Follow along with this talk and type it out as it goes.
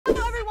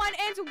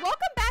fans,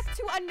 welcome back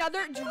to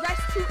another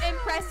Dress to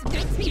Impress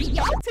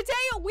video. Today,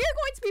 we're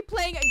going to be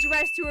playing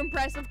Dress to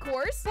Impress, of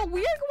course, but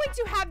we are going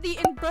to have the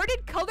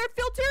inverted color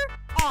filter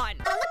on. I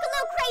look a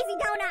little crazy,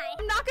 don't I?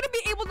 I'm not going to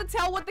be able to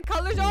tell what the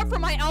colors are for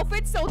my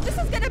outfit, so this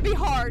is going to be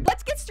hard.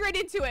 Let's get straight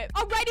into it.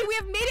 Alrighty, we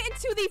have made it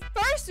into the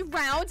first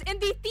round, and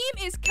the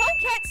theme is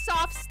Coquette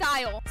Soft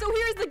Style. So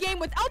here's the game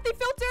without the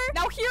filter.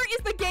 Now here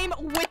is the game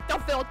with the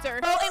filter.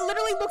 Bro, it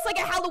literally looks like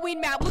a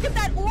Halloween map. Look at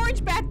that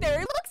orange back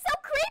there. It looks so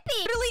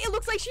creepy. Literally, it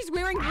looks like she's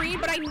wearing green,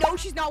 but I know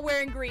she's not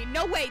wearing green.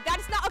 No way, that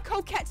is not a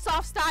Coquette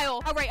Soft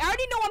Style. All right, I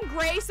already know I'm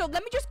gray, so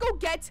let me just go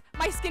get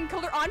my skin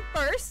color on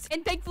first.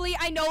 And thankfully,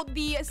 I know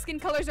the skin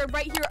colors are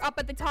right here up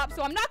at the top,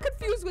 so I'm not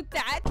confused with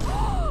that.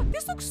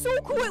 This looks so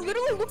cool. It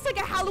literally looks like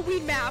a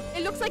Halloween map.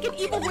 It looks like an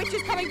evil witch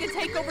is coming to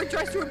take over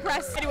Dress to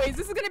Impress. Anyways,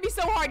 this is gonna be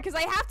so hard because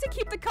I have to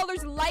keep the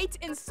colors light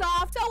and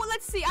soft. So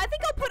let's see. I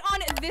think I'll put on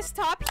this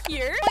top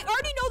here. I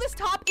already know this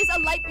top is a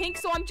light pink,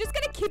 so I'm just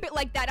gonna keep it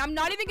like that. I'm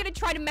not even gonna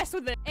try to mess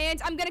with it.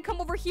 And I'm gonna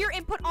come over here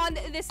and put on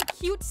this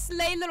cute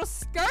sleigh little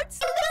skirt.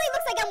 It literally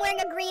looks like I'm wearing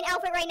a green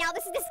outfit right now.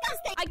 This is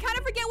disgusting. I kind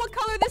of forget what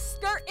color this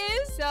skirt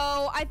is,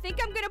 so I think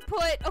I'm gonna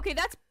put... Okay,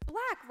 that's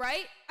black,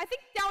 right? I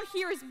think down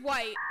here is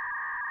white.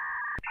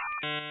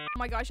 Oh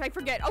my gosh, I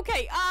forget.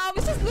 Okay,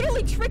 this is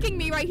literally tricking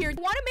me right here.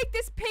 I want to make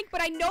this pink,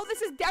 but I know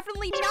this is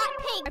definitely not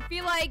pink. I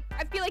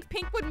feel like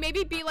pink would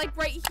maybe be like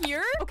right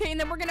here. Okay, and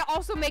then we're gonna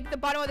also make the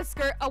bottom of the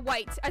skirt a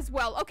white as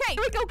well. Okay,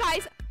 here we go,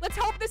 guys. Let's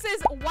hope this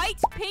is white,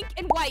 pink,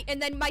 and white,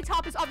 and then my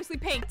top is obviously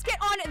pink. Let's get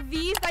on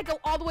these that go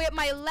all the way up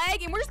my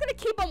leg, and we're just gonna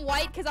keep them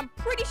white because I'm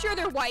pretty sure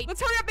they're white.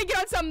 Let's hurry up and get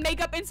on some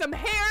makeup and some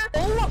hair.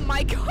 Oh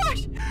my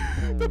gosh,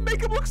 the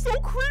makeup looks so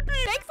creepy.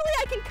 Thankfully,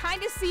 I can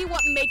kind of see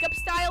what makeup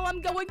style I'm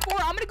going for.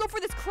 I'm gonna go for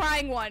this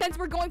crying one since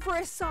we're going for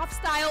a soft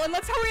style, and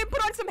let's hurry and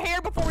put on some hair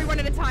before we run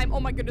out of time. Oh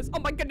my goodness, oh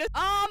my goodness.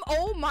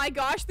 Oh my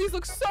gosh, these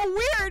look so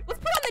weird. Let's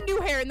put on the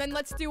new hair and then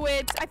let's do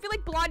it. I feel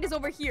like blonde is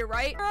over here,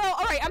 right? Girl,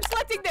 all right, I'm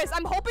selecting this.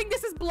 I'm hoping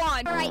this is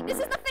blonde. All right, this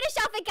is the finished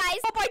outfit, guys.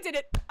 Hope I did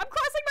it. I'm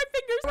crossing my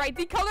fingers. All right,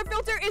 the color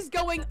filter is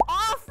going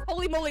off.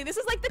 Holy moly, this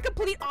is like the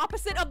complete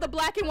opposite of the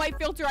black and white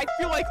filter. I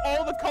feel like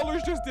all the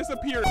colors just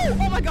disappeared.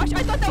 Oh my gosh,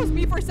 I thought that was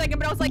me for a second,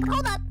 but I was like,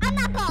 hold up, I'm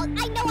not bald.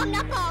 I know I'm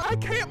not bald. I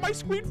can't, my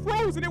screen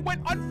froze and it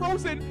went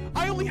unfrozen.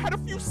 I only had a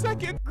few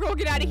seconds. Girl,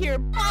 get out of here.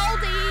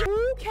 Baldy.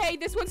 Okay,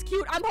 this one's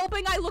cute. I'm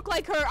hoping I look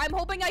like her. I'm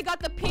hoping I got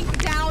the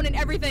pink down and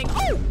everything.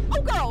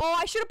 Oh girl. Oh,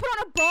 I should have put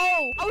on a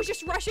bow. I was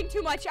just rushing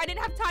too much. I didn't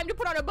have time to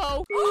put on a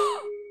bow.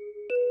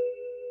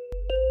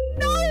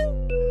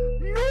 No.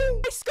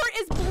 My skirt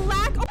is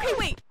black. Okay,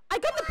 wait. I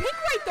got the pink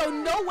right though.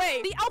 No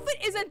way. The outfit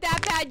isn't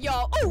that bad,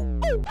 y'all. Oh.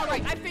 All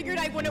right, I figured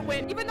I wouldn't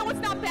win. Even though it's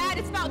not bad,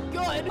 it's not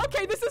good.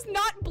 Okay, this is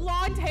not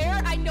blonde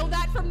hair. I know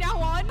that from now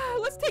on.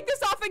 Let's take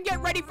this off and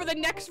get ready for the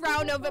next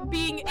round of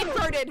being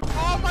inverted.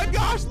 Oh my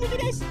gosh, look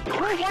at us.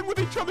 We're one with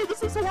each other.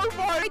 This is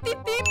horrifying. Right, the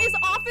theme is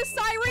Office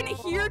Siren.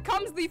 Here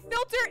comes the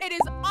filter. It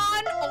is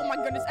on. Oh my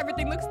goodness,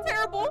 everything looks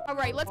terrible. All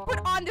right, let's put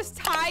on this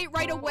tie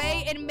right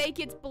away and make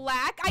it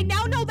black. I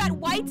now know that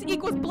white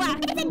equals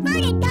black. It's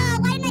inverted, duh.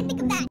 Why didn't I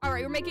think of that? All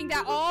right, we're making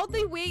that all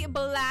the way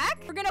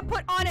black. We're gonna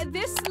put on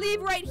this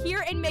sleeve right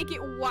here and make it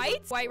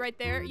white. White right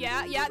there.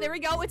 Yeah, there we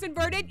go. It's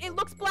inverted. It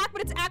looks black,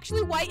 but it's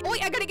actually white. Oh,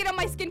 wait, I gotta get on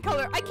my skin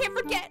color. I can't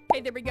forget.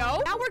 Okay, there we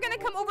go. Now we're gonna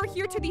come over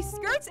here to these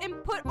skirts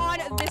and put on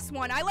this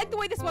one. I like the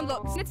way this one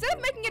looks. And instead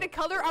of making it a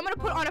color, I'm gonna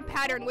put on a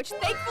pattern, which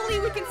thankfully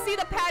we can see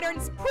the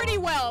patterns pretty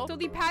well. So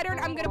the pattern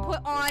I'm gonna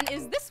put on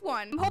is this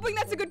one. I'm hoping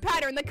that's a good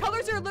pattern. The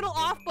colors are a little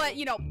off, but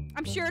you know,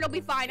 I'm sure it'll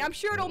be fine. I'm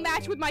sure it'll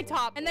match with my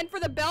top. And then for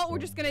the belt, we're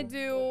just gonna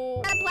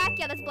do... black?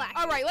 Yeah, that's black.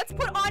 All right, let's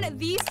put on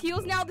these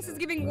heels now. This is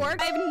giving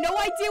work. I have no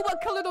idea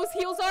what color those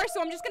heels are,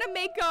 so I'm just gonna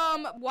make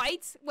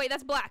white. Wait,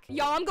 that's black.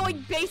 Y'all, I'm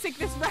going basic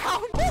this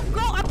round. Oh,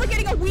 girl, I'm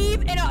forgetting a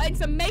weave and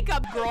some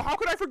makeup. Girl, how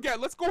could I forget?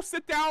 Let's go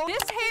sit down.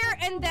 This hair,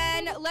 and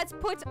then let's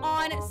put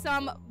on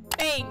some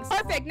bangs.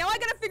 Perfect. Now I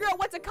gotta figure out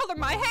what to color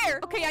my hair.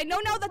 Okay, I know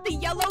now that the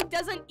yellow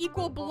doesn't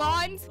equal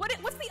blonde.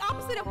 What's the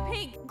opposite of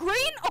pink? Green?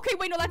 Okay,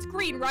 wait, no, that's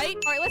green, right?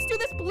 All right, let's do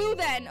this blue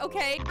then,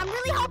 okay? I'm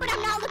really hoping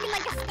I'm not looking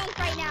like a skunk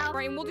right now. All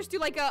right, and we'll just do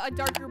like a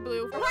darker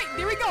blue. All right,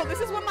 there we go.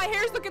 This is what my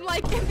hair's looking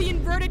like in the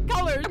inverted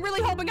colors. I'm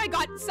really hoping I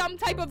got some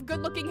type of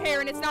good-looking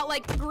hair and it's not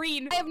like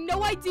green. I have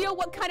no idea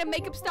what kind of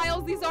makeup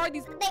styles these are. They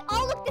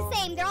all look the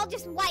same. They're all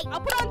just white.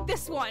 I'll put on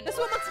this one. This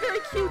one looks very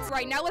cute.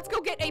 Right, now let's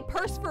go get a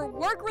purse for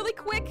work really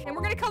quick, and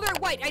we're gonna color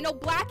it white. I know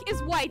black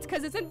is white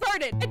because it's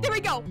inverted. And there we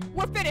go.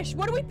 We're finished.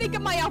 What do we think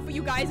of my outfit,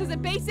 you guys? Is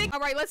it basic? All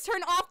right, let's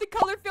turn off the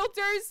color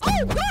filters.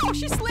 Oh, no,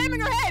 she's slamming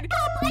her head.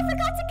 Oh, I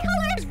forgot to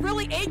color. She's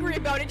really angry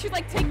about it. She's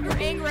like taking her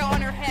anger out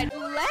on her head.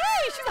 Lay,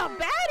 she's a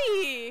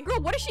baddie. Girl,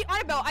 what is she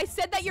on about? I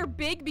said that you're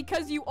big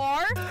because you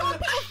are. Call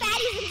people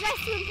fatties and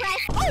Dress to Impress.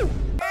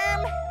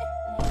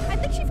 Oh, I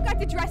think she forgot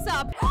to dress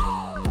up.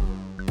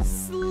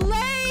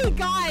 Slay,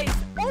 guys.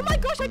 Oh my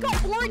gosh, I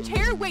got orange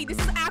hair. Wait, this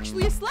is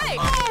actually a sleigh.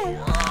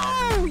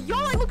 Oh,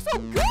 y'all, I look so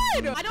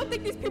good. I don't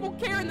think these people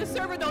care in the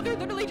server, though. They're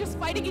literally just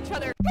fighting each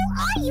other.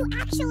 Who are you,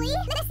 actually?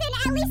 Listen,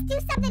 at least do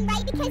something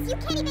right because you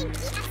can't even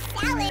eat a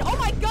salad. Oh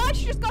my gosh,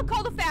 she just got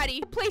called a fatty.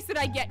 What place did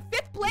I get?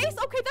 5th place?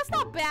 Okay, that's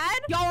not bad.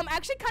 Y'all, I'm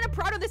actually kind of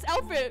proud of this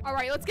outfit. All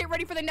right, let's get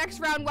ready for the next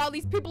round while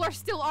these people are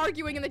still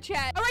arguing in the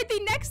chat. All right,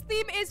 the next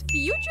theme is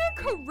future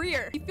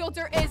career. The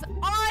filter is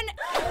on.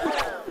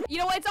 You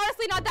know what? It's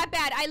honestly not that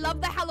bad. I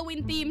love the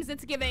Halloween themes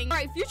it's giving. All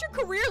right, future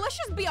career. Let's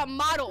just be a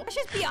model. Let's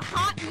just be a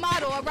hot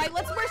model, all right?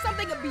 Let's wear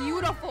something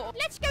beautiful.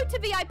 Let's go to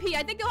VIP.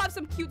 I think they'll have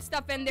some cute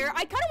stuff in there.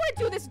 I kind of want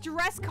to do this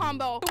dress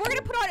combo. So we're going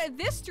to put on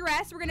this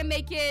dress. We're going to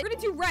make it, we're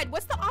going to do red.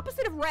 What's the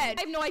opposite of red?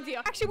 I have no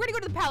idea. Actually, we're going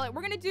to go to the palette.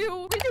 We're going to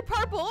do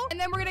purple. And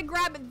then we're going to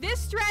grab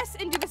this dress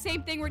and do the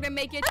same thing. We're going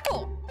to make it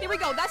purple. Here we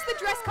go. That's the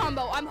dress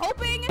combo. I'm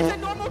hoping it's a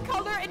normal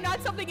color and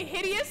not something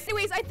hideous.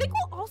 Anyways, I think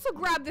we'll also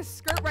grab this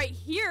skirt right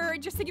here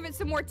just to give it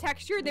some more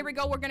texture. There we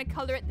go. We're going to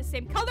color it the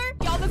same color.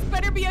 Y'all, this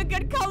better be a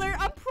good color.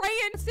 I'm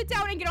praying. Sit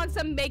down and get on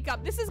some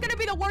makeup. This is going to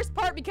be the worst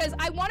part because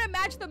I want to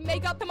match the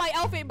makeup to my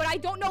outfit, but I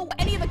don't know what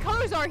any of the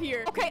colors are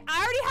here. Okay,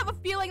 I already have a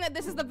feeling that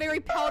this is the very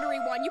powdery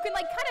one. You can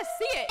like kind of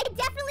see it. I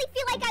definitely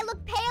feel like I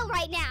look pale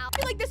right now. I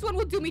feel like this one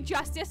will do me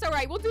justice. All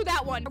right, we'll do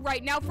that one. All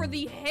right, now for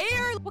the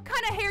hair. What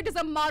kind of hair does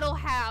a model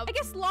have? I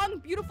guess long,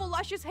 beautiful,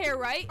 luscious hair,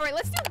 right? All right,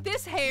 let's do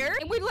this hair.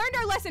 And we learned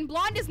our lesson.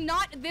 Blonde is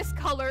not this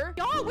color.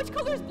 Y'all, which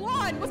color is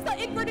blonde? What's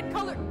the inverted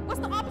color? What's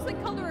the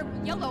opposite color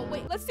of yellow?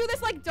 Wait, let's do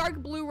this like dark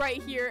blue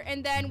right here.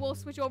 And then we'll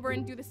switch over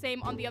and do the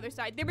same on the other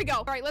side. There we go.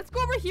 All right, let's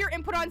go over here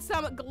and put on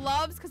some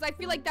gloves because I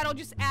feel like that'll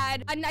just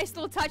add a nice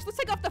little touch. Let's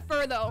take off the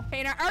fur though. Okay,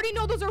 and I already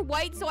know those are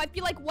white, so I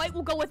feel like white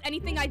will go with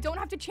anything. I don't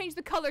have to change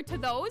the color to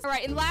those. All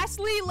right, and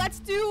lastly, let's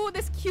do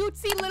this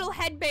cutesy little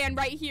headband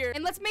right here.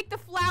 And let's make the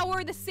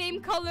flower the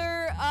same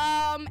color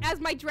as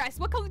my dress.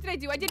 What color did I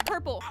do? I did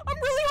purple. I'm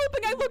really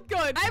hoping I look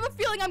good. I have a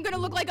feeling I'm gonna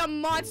look like a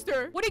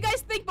monster. What do you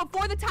guys think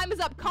before the time is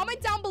up? Comment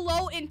down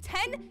below in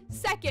 10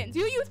 seconds. Do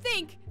you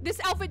think this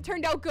outfit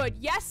turned out good?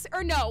 Yes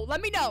or no?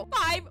 Let me know.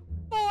 5,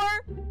 4,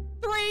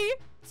 3,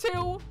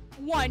 2,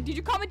 1. Did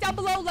you comment down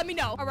below? Let me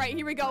know. All right,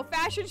 here we go.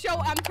 Fashion show.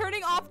 I'm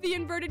turning off the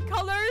inverted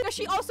colors. Does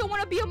she also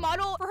want to be a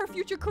model for her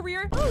future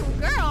career? Ooh,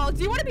 girl,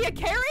 do you want to be a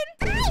Karen?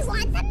 I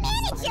want the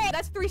manager.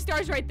 That's 3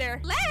 stars right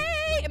there.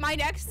 Lay! Am I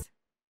next?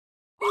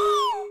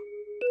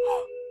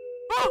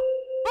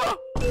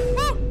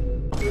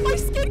 My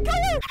skin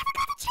color! I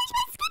forgot to change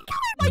my skin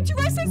color! My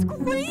dress is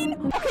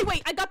green! Okay,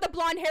 wait, I got the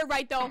blonde hair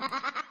right, though.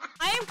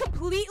 I am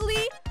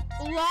completely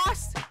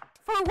lost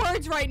for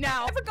words right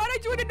now. I forgot I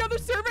joined another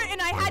server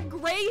and I had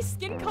gray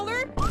skin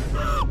color. What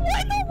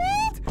in the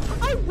world?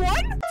 I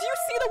won? Do you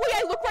see the way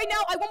I look right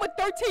now? I won with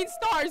 13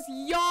 stars,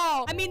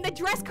 y'all. I mean, the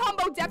dress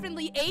combo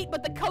definitely ate,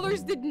 but the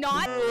colors did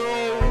not.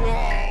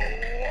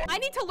 I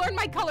need to learn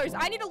my colors.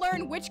 I need to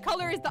learn which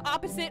color is the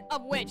opposite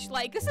of which.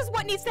 Like, this is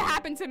what needs to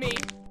happen to me.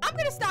 I'm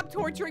gonna stop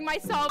torturing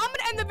myself. I'm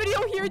gonna end the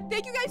video here.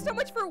 Thank you guys so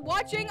much for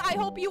watching. I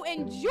hope you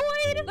enjoyed.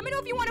 Let me know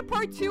if you want a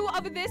part 2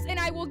 of this and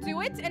I will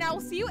do it. And I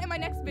will see you in my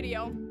next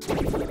video.